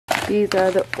These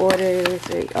are the orders.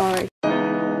 They are.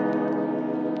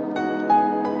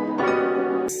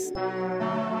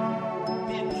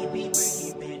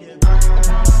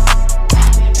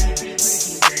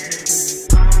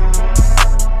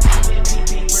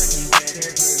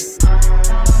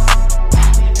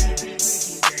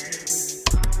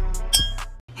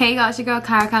 Hey y'all, it's your girl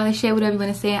Lashaii, whatever you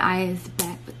want to say. I is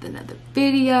back with another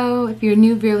video. If you're a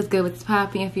new viewer, what's good, what's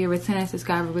popping? If you're a returning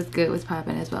subscriber, what's good, what's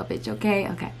popping as well, bitch, okay?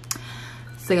 Okay.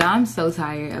 So y'all, I'm so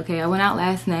tired, okay? I went out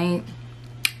last night.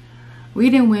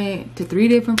 We then went to 3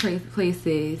 different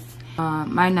places.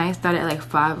 My night started at like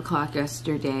 5 o'clock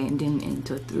yesterday and then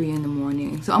until 3 in the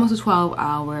morning. So almost a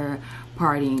 12-hour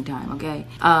partying time, okay?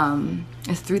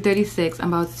 It's 3:36.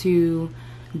 I'm about to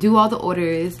do all the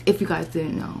orders. If you guys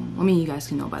didn't know, I mean, you guys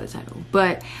can know by the title,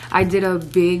 but I did a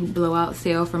big blowout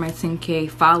sale for my 10K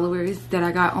followers that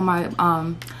I got on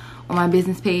my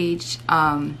business page.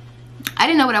 I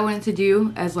didn't know what I wanted to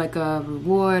do as like a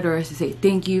reward or to say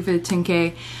thank you for the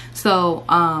 10K. So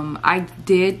I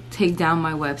did take down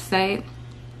my website.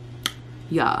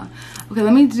 Yeah. Okay,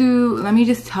 let me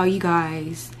just tell you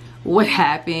guys what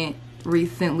happened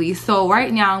recently. So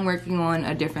right now I'm working on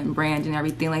a different brand and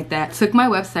everything like that. Took my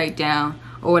website down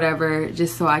or whatever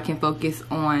just so I can focus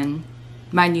on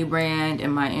my new brand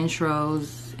and my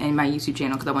intros and my YouTube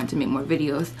channel because I wanted to make more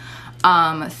videos.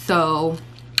 So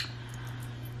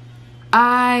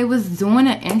I was doing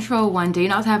an intro one day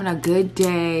and I was having a good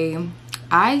day.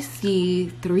 I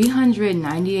see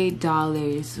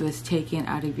 $398 was taken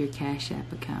out of your Cash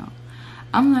App account.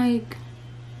 I'm like,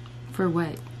 for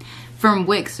what? From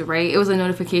Wix, right? It was a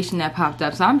notification that popped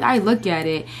up. So I looked at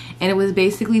it and it was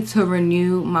basically to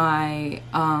renew my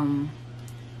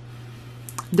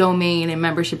domain and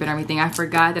membership and everything. I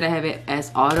forgot that I have it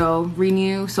as auto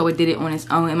renew, so it did it on its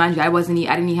own. And mind you, I didn't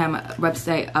even have my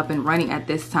website up and running at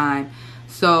this time.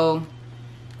 So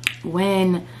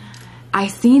when I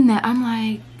seen that, I'm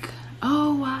like,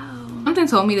 oh wow. Something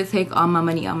told me to take all my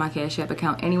money out my Cash App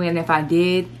account anyway, and if I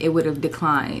did, it would have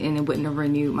declined and it wouldn't have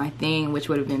renewed my thing, which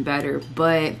would have been better.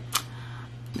 But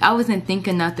I wasn't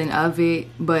thinking nothing of it,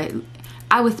 but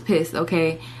I was pissed,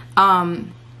 okay?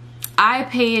 I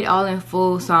pay it all in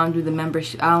full, so I don't do the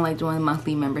membership. I don't like doing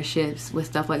monthly memberships with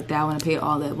stuff like that. I want to pay it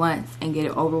all at once and get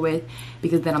it over with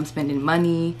because then I'm spending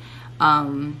money.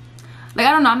 Like,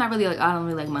 I don't know, I don't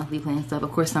really like monthly plan stuff.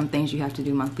 Of course, some things you have to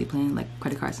do monthly plan, like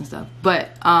credit cards and stuff.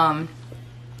 But,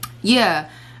 yeah,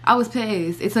 I was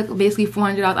pissed. It took basically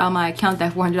 $400 out of my account.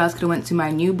 That $400 could have went to my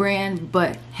new brand,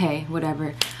 but hey,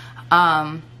 whatever.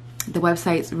 The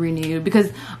website's renewed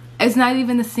because it's not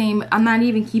even the same. I'm not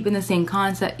even keeping the same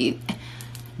concept.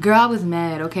 Girl, I was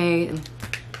mad, okay?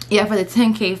 Yeah, for the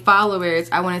 10K followers,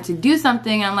 I wanted to do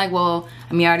something. I'm like, well,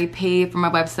 I mean, I already paid for my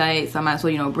website, so I might as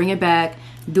well, you know, bring it back,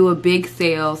 do a big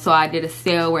sale. So I did a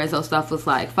sale where those stuff was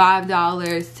like $5,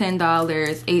 $10,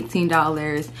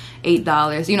 $18,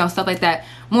 $8, you know, stuff like that.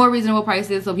 More reasonable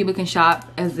prices so people can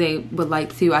shop as they would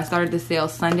like to. I started the sale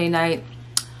Sunday night,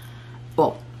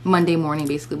 well, Monday morning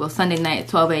basically. Well, Sunday night at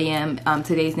 12 a.m.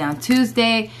 Today's now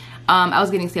Tuesday. I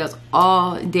was getting sales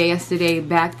all day yesterday,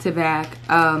 back to back.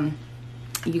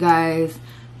 You guys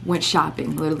went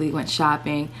shopping, literally went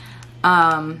shopping.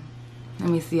 Let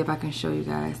me see if I can show you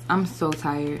guys. I'm so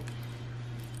tired.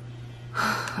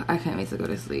 I can't wait to go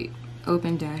to sleep.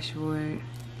 Open dashboard.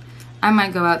 I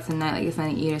might go out tonight, like get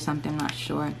something to eat or something, I'm not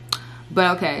sure.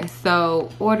 But okay, so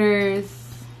orders.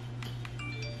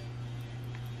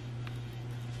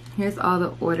 Here's all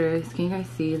the orders. Can you guys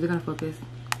see? Is it gonna focus?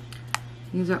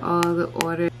 These are all the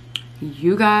orders.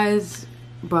 You guys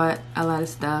bought a lot of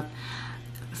stuff,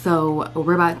 so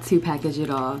we're about to package it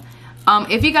all.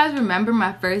 If you guys remember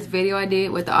my first video I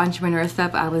did with the entrepreneur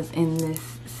stuff, I was in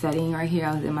this setting right here.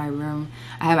 I was in my room.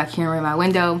 I had my camera in my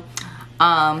window.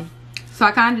 So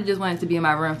I kind of just wanted to be in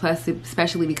my room, plus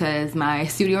especially because my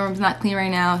studio room's not clean right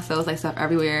now, so it's like stuff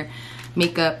everywhere,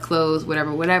 makeup, clothes,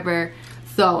 whatever.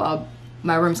 So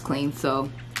my room's clean, so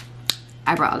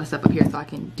I brought all the stuff up here so I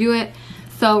can do it.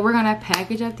 So we're gonna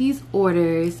package up these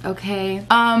orders, okay?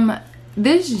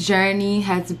 This journey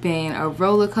has been a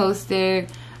roller coaster.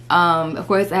 Of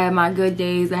course, I had my good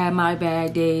days, I had my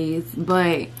bad days,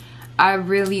 but I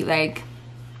really like,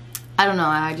 I don't know,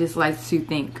 I just like to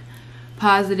think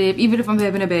positive. Even if I'm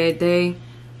having a bad day,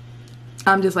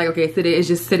 I'm just like, okay, today is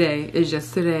just today. It's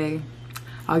just today.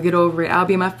 I'll get over it. I'll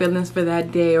be in my feelings for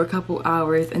that day or a couple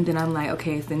hours, and then I'm like,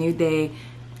 okay, it's a new day.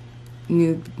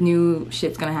 New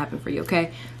shit's gonna happen for you,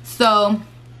 okay? So,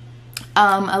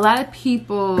 a lot of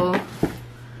people,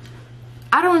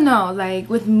 I don't know, like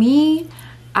with me,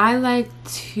 I like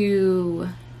to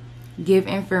give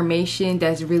information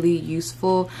that's really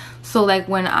useful. So like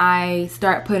when I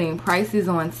start putting prices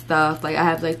on stuff, like I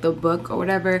have like the book or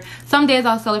whatever, some days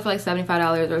I'll sell it for like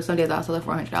 $75 or some days I'll sell it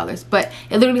for $100, but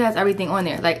it literally has everything on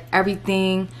there, like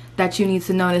everything that you need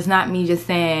to know. And it's not me just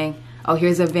saying, oh,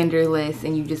 here's a vendor list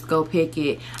and you just go pick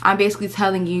it. I'm basically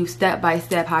telling you step by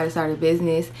step how to start a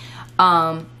business.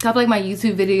 Stuff like my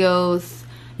YouTube videos,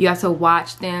 you have to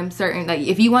watch them. Certain, like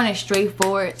if you want it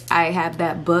straightforward, I have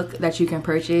that book that you can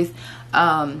purchase.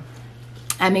 I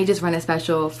may just run a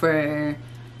special for,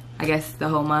 I guess, the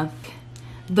whole month.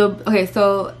 Okay,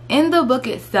 so in the book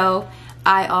itself,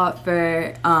 I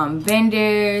offer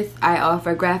vendors, I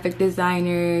offer graphic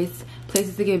designers,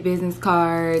 places to get business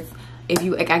cards. If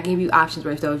you, like, I give you options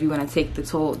where, so if you want to take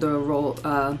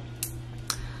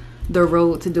the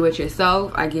road to do it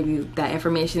yourself, I give you that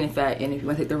information. And if you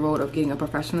want to take the road of getting a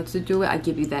professional to do it, I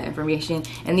give you that information.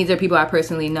 And these are people I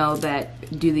personally know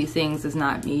that do these things. It's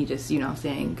not me just, you know,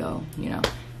 saying go, you know,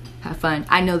 have fun.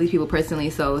 I know these people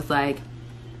personally, so it's like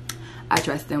I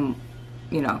trust them,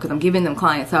 you know, because I'm giving them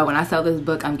clientele. When I sell this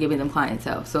book, I'm giving them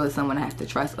clientele, so it's someone I have to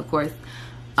trust, of course.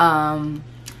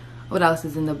 What else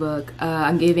is in the book?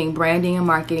 I'm giving branding and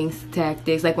marketing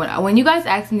tactics. Like when you guys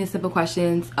ask me the simple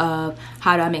questions of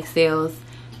how do I make sales,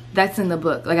 that's in the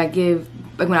book. Like I give,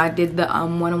 like when I did the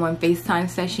one-on-one FaceTime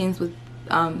sessions with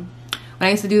when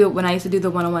I used to do the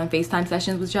one-on-one FaceTime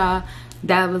sessions with y'all,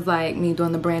 that was like me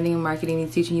doing the branding and marketing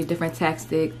and teaching you different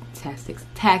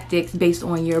tactics based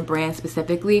on your brand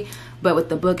specifically. But with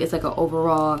the book, it's like an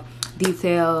overall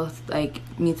details, like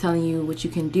me telling you what you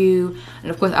can do. And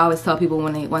of course I always tell people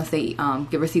once they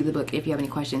receive the book, if you have any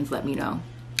questions, let me know,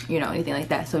 you know, anything like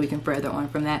that, so we can further on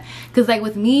from that. Because like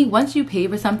with me, once you pay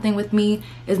for something with me,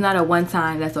 it's not a one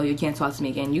time, that's all, you can't talk to me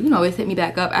again. You can always hit me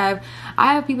back up. I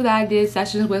have people that I did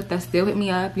sessions with that still hit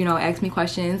me up, you know, ask me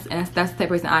questions, and that's the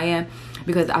type of person I am,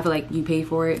 because I feel like you pay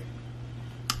for it.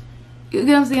 You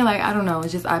know what I'm saying? Like, I don't know,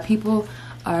 it's just people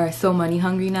are so money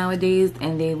hungry nowadays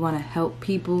and they want to help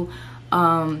people.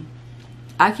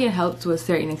 I can help to a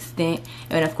certain extent,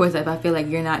 and of course if I feel like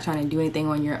you're not trying to do anything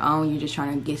on your own, you're just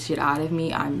trying to get shit out of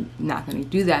me, I'm not going to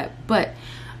do that. But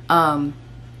I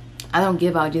don't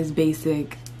give out just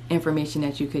basic information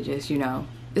that you could just, you know,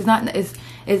 it's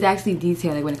actually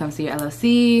detailed, like when it comes to your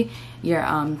LLC, your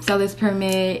seller's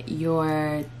permit,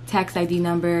 your tax ID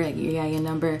number, like your EIN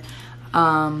number,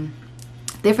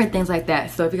 different things like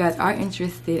that. So if you guys are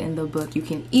interested in the book, you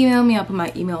can email me. I'll put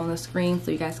my email on the screen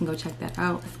so you guys can go check that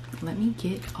out. Let me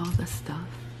get all the stuff.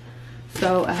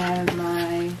 So I have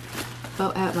my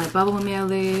bubble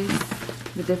mailers,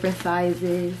 the different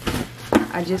sizes.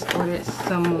 I just ordered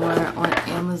some more on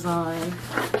Amazon.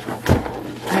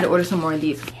 I had to order some more of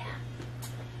these.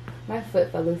 My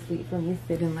foot fell asleep from me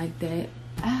sitting like that.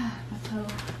 Ah, my toe.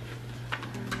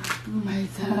 My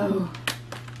toe.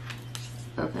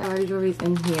 Okay, all the jewelry's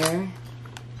in here.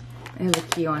 It has a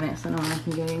key on it, so no one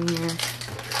can get in here.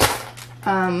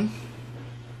 I'm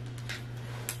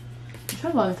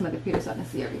trying to log into my computer so I can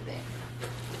see everything.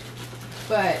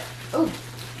 But, oh,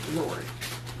 Lord.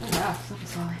 Oh, wow,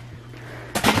 something's falling.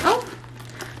 Oh,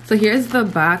 so here's the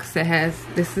box that has,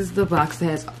 this is the box that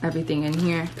has everything in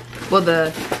here. Well,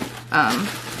 and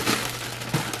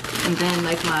then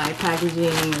like my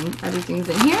packaging, everything's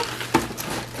in here.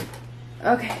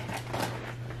 Okay.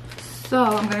 So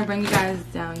I'm gonna bring you guys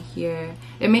down here.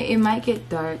 It might get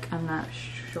dark, I'm not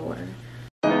sure.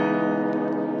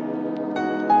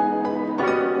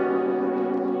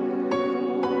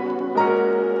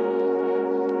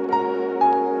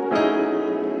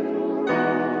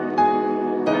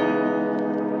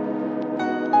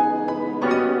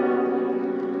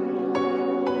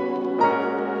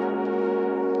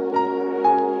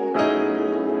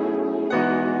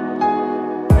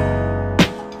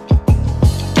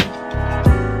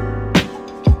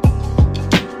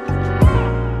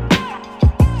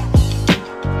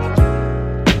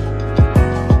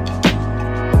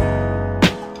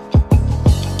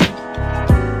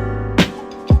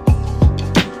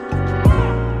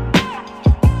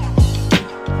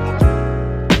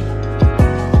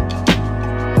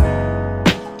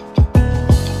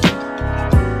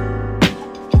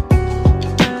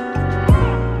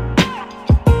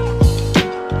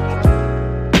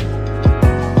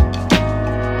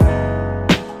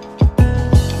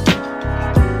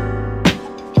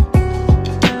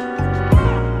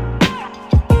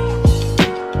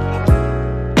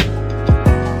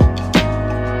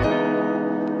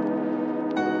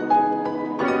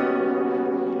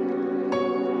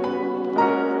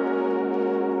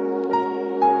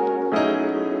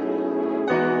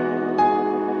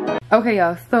 Okay,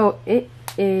 y'all, so it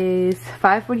is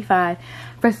 5:45.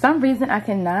 For some reason I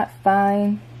cannot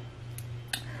find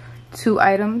two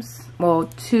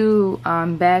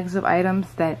bags of items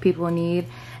that people need,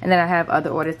 and then I have other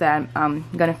orders that I'm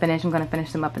gonna finish. I'm gonna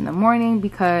finish them up in the morning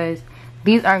because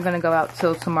these aren't gonna go out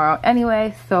till tomorrow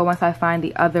anyway. So once I find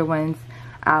the other ones,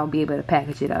 I'll be able to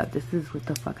package it up. This is what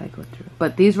the fuck I go through.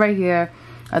 But these right here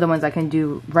are the ones I can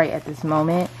do right at this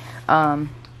moment. I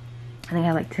think I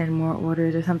have like 10 more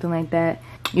orders or something like that.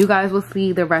 You guys will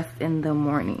see the rest in the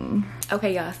morning.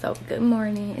 Okay, y'all, so good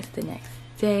morning. It's the next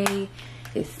day.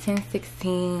 It's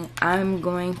 10:16. I'm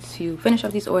going to finish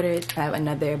up these orders. I have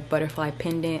another butterfly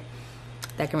pendant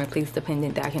that can replace the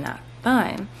pendant that I cannot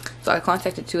find. So I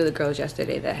contacted 2 of the girls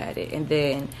yesterday that had it, and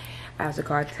then I have to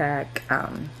contact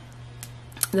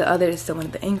the other is still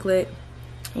wanted the anklet.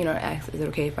 You know, ask is it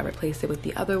okay if I replace it with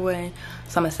the other one.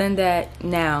 So I'm gonna send that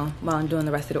now while I'm doing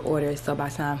the rest of the orders. So by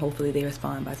the time, hopefully they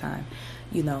respond by time,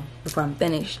 you know, before I'm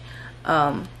finished.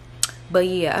 But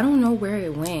yeah, I don't know where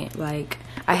it went. Like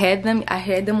I had them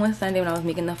on Sunday when I was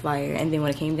making the flyer, and then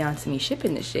when it came down to me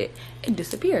shipping the shit, it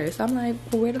disappeared. So I'm like,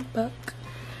 well, where the fuck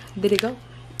did it go?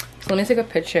 So let me take a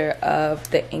picture of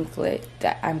the anklet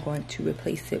that I'm going to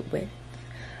replace it with.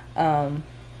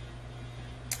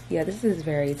 Yeah, this is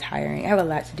very tiring. I have a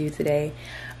lot to do today,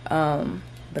 but I'm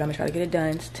gonna try to get it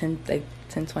done. It's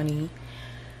 10:20.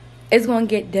 It's gonna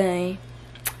get done,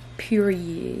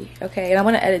 period. Okay, and I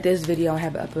want to edit this video and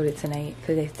have it uploaded tonight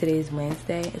because today's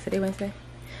Wednesday. Is today Wednesday?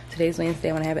 Today's Wednesday.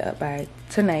 I want to have it up by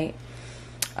tonight.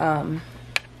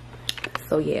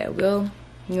 So yeah, we'll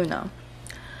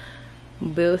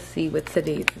see what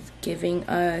today's is giving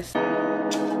us.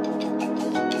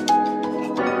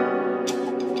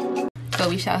 So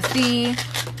we shall see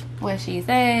what she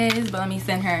says, but let me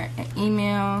send her an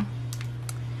email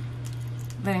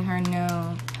letting her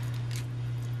know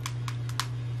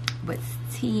what's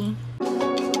tea.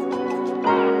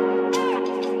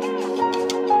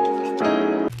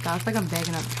 God, it's like I'm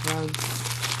bagging up drugs.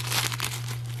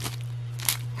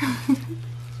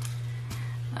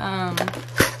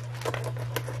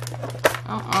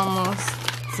 I'm almost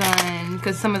done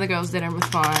because some of the girls didn't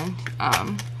respond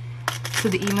to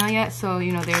the email yet, so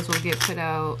you know theirs will get put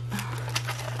out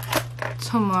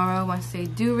tomorrow once they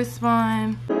do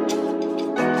respond.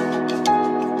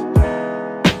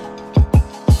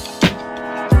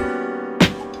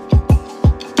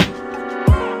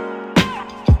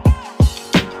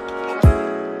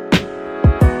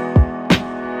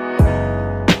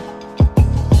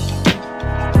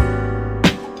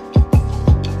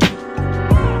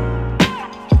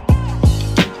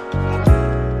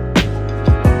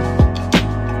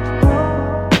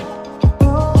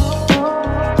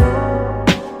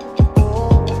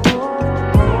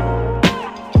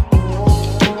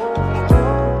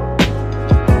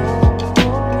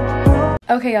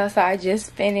 Okay, y'all, so I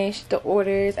just finished the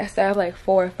orders. I still have like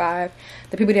 4 or 5.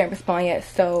 The people didn't respond yet,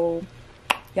 so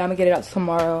yeah, I'm gonna get it out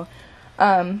tomorrow.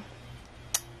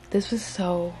 This was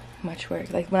so much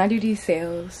work. Like when I do these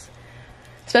sales,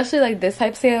 especially like this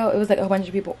type sale, it was like a bunch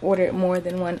of people ordered more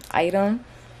than one item,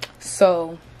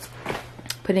 so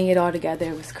putting it all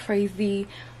together was crazy.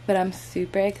 But I'm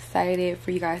super excited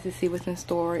for you guys to see what's in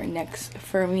store next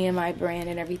for me and my brand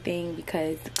and everything,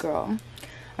 because girl,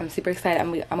 I'm super excited.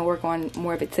 I'm gonna work on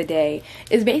more of it today.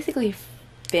 It's basically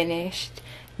finished,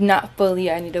 not fully.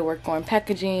 I need to work on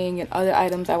packaging and other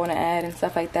items I want to add and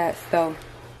stuff like that. So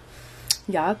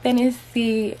y'all finna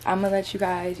see. I'm gonna let you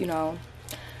guys, you know,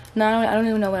 I don't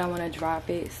even know when I want to drop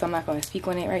it, so I'm not gonna speak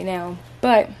on it right now,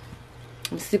 but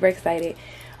I'm super excited.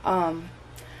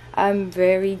 I'm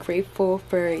very grateful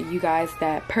for you guys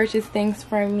that purchase things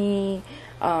from me,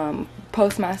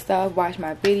 post my stuff, watch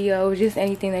my videos, just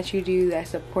anything that you do that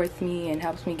supports me and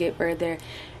helps me get further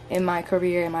in my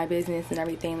career and my business and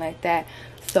everything like that.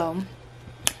 So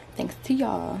thanks to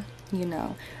y'all, you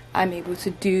know, I'm able to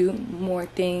do more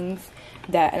things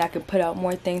and I can put out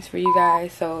more things for you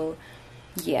guys. So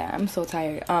yeah, I'm so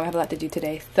tired. I have a lot to do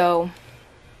today, so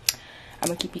I'm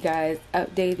gonna keep you guys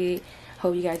updated.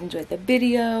 Hope you guys enjoyed the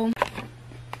video.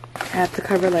 I have to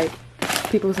cover like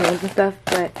people's names and stuff,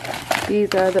 but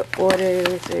these are the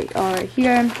orders. They are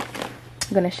here.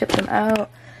 I'm gonna ship them out,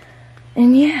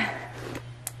 and yeah.